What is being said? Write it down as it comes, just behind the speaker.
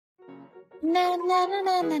Na na na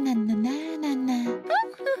na na na na na na.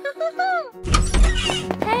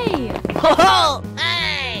 Hey! Ho ho!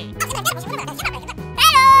 Hey!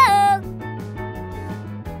 Hello!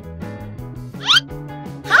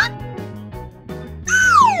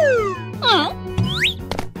 Huh?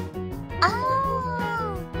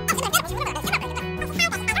 Oh!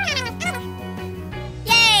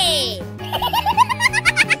 Yay!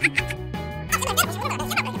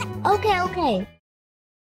 Okay.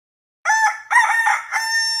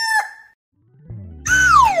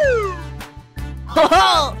 Ho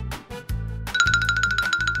ho!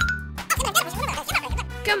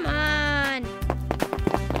 Come on!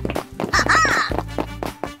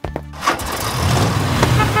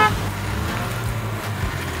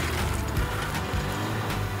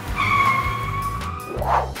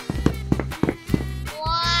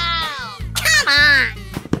 Wow! Come on!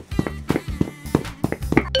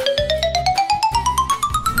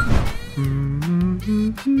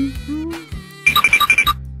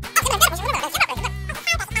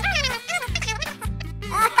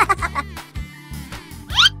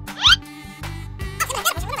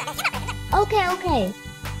 Okay.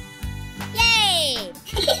 Yay!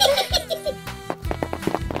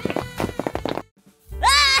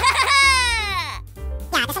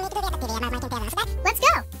 Let's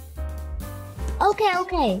go!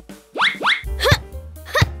 Okay.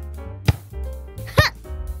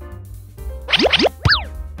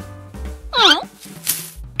 Oh.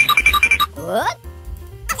 What?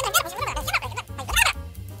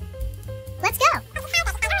 Let's go!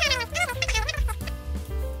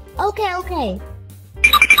 Okay.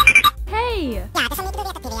 Hey!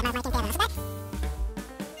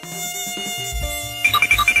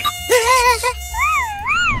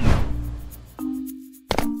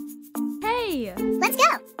 Hey! Let's go!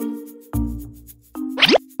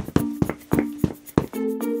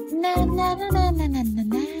 Na na na na na na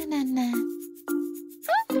na na na.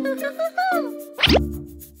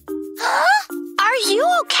 Are you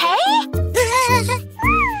okay?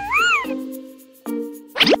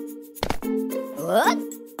 What?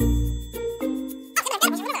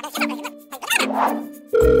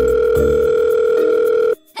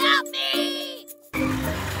 Help me!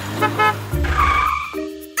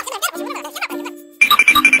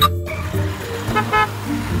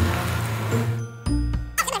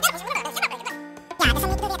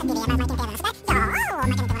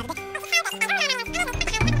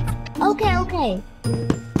 Okay.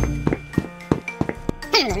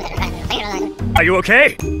 Are you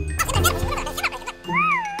okay?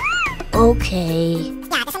 Okay.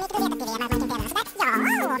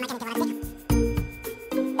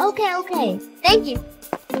 Okay. Thank you.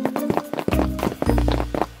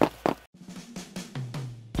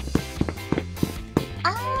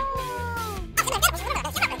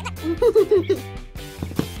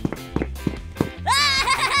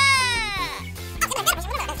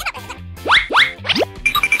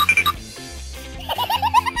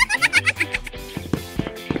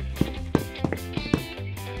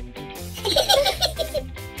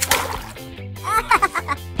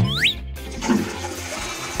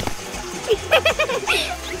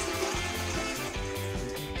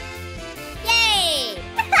 Yay!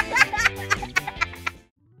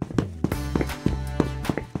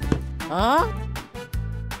 Huh?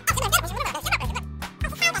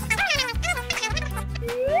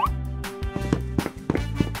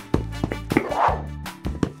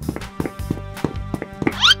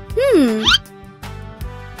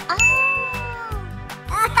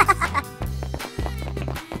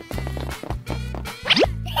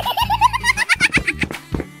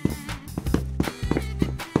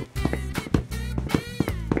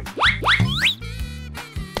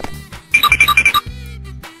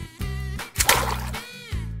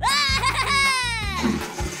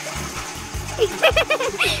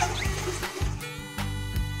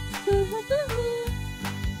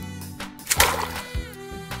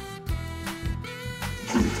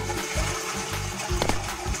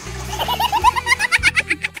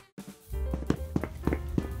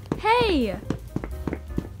 Hey!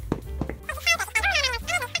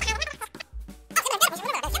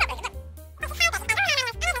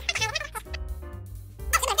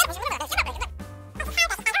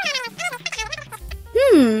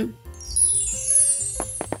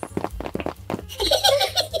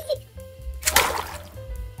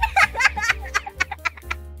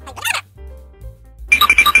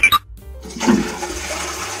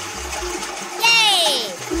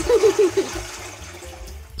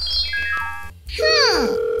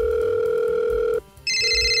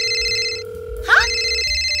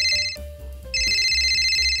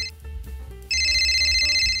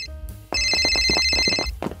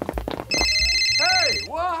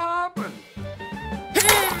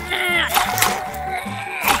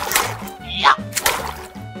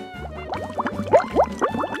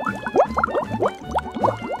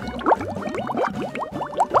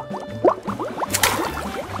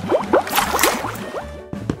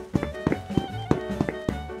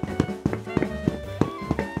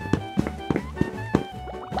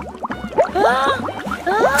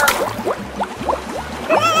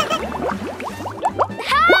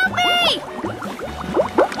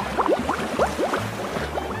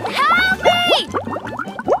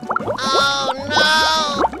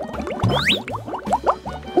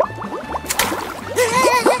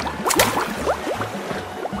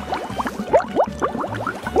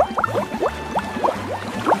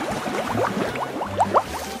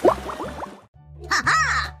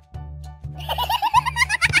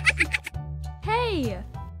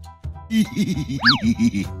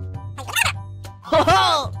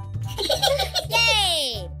 Ho!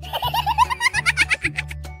 Yay!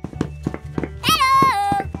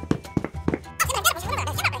 Hello!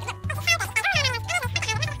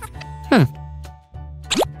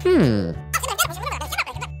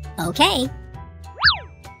 Okay.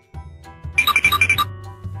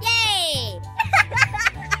 Yay!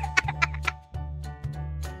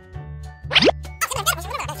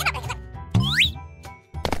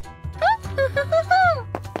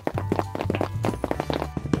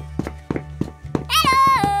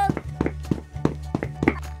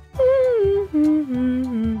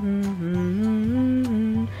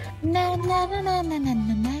 Na na na na na na na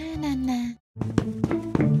na na.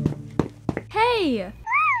 Hey! Hey!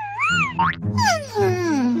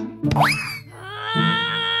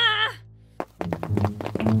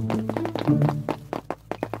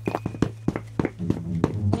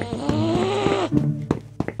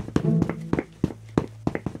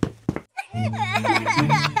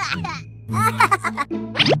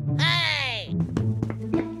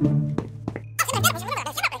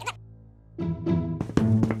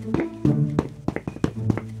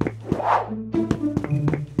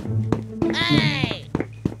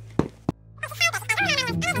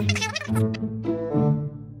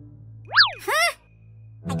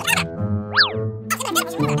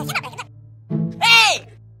 Hey! Hey!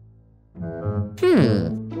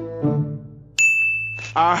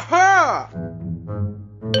 Aha!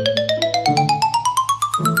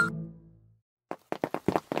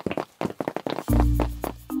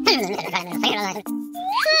 Hey,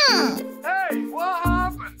 what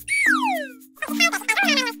happened?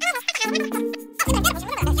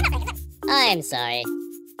 I'm sorry.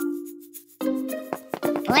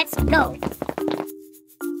 Let's go.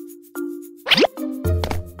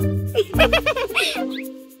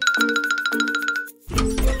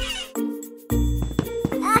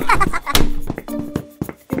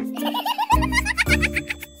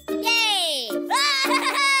 Yay!